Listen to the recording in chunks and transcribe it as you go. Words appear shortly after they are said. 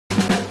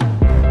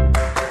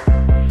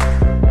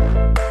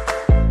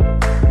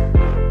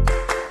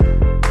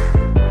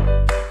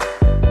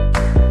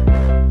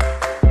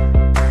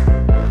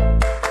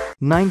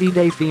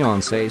90-day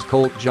fiancés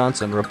Colt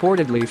Johnson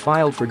reportedly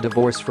filed for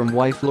divorce from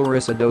wife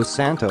Larissa dos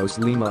Santos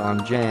Lima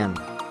on Jan.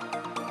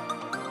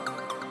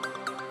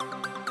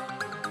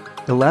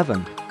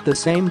 11. The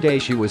same day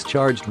she was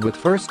charged with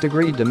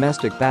first-degree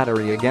domestic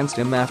battery against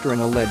him after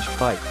an alleged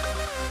fight.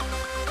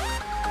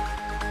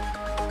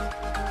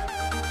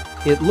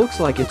 It looks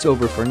like it's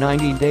over for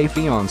 90-day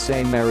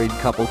fiancé married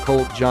couple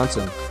Colt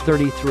Johnson,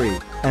 33,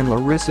 and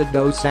Larissa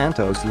dos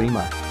Santos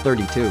Lima,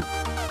 32.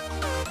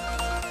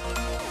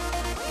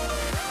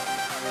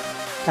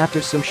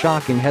 After some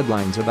shocking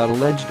headlines about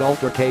alleged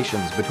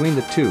altercations between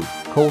the two,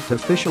 Colt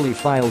officially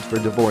filed for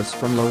divorce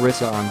from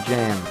Larissa on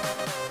Jan.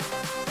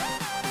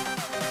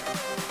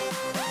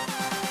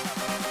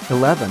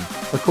 11,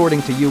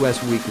 according to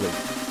US Weekly.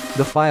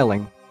 The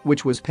filing,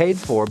 which was paid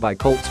for by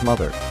Colt's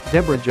mother,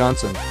 Deborah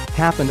Johnson,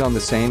 happened on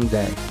the same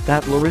day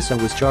that Larissa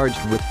was charged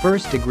with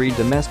first-degree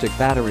domestic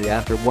battery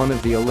after one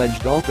of the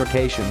alleged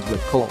altercations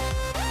with Colt.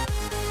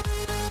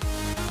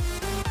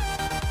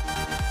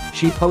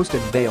 She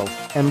posted bail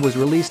and was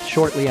released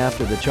shortly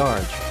after the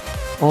charge.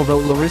 Although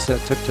Larissa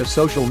took to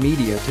social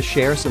media to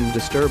share some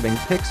disturbing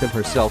pics of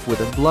herself with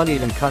a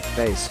bloodied and cut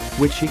face,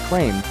 which she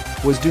claimed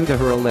was due to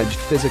her alleged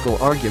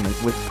physical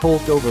argument with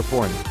Colt over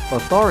porn,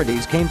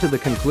 authorities came to the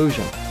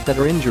conclusion that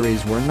her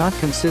injuries were not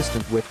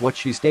consistent with what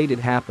she stated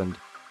happened.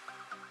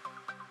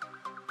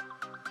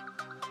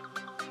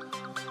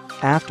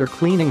 After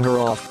cleaning her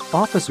off,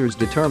 officers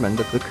determined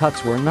that the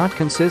cuts were not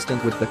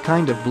consistent with the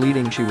kind of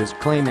bleeding she was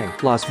claiming,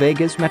 Las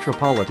Vegas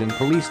Metropolitan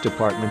Police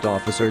Department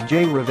officer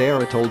Jay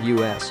Rivera told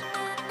US.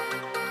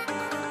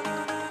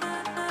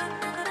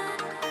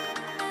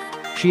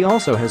 She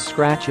also has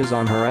scratches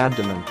on her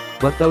abdomen,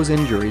 but those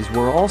injuries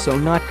were also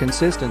not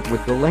consistent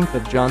with the length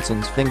of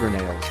Johnson's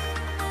fingernails.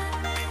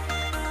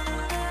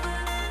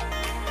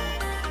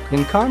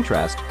 In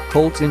contrast,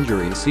 Colt's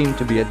injuries seemed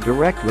to be a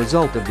direct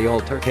result of the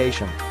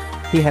altercation.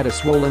 He had a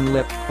swollen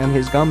lip and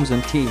his gums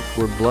and teeth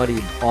were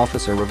bloodied,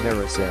 Officer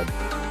Rivera said.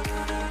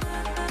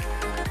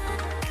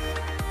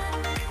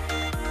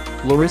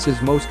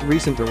 Larissa's most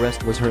recent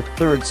arrest was her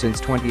third since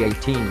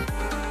 2018.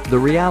 The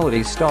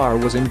reality star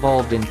was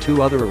involved in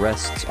 2 other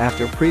arrests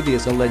after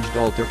previous alleged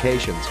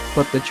altercations,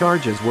 but the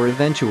charges were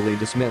eventually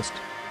dismissed.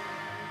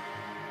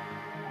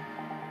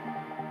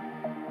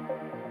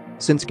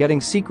 Since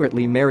getting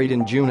secretly married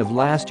in June of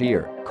last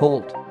year,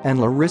 Colt and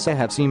Larissa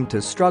have seemed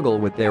to struggle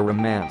with their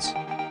romance.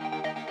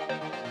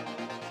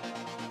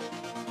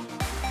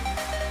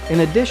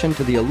 In addition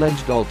to the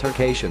alleged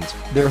altercations,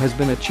 there has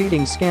been a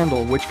cheating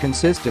scandal which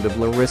consisted of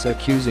Larissa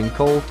accusing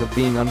Colt of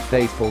being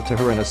unfaithful to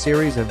her in a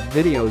series of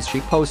videos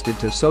she posted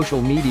to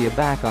social media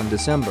back on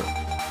December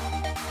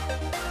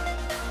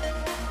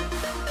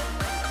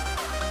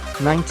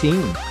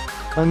 19.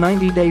 A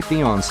 90-day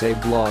fiancé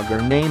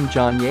blogger named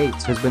John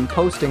Yates has been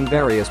posting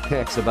various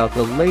pics about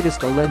the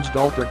latest alleged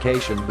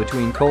altercation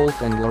between Colt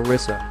and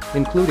Larissa,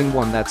 including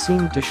one that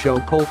seemed to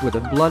show Colt with a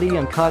bloody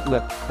and cut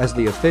lip, as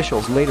the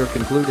officials later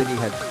concluded he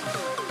had.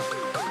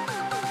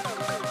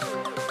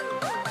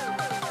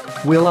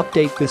 We'll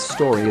update this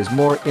story as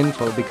more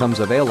info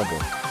becomes available.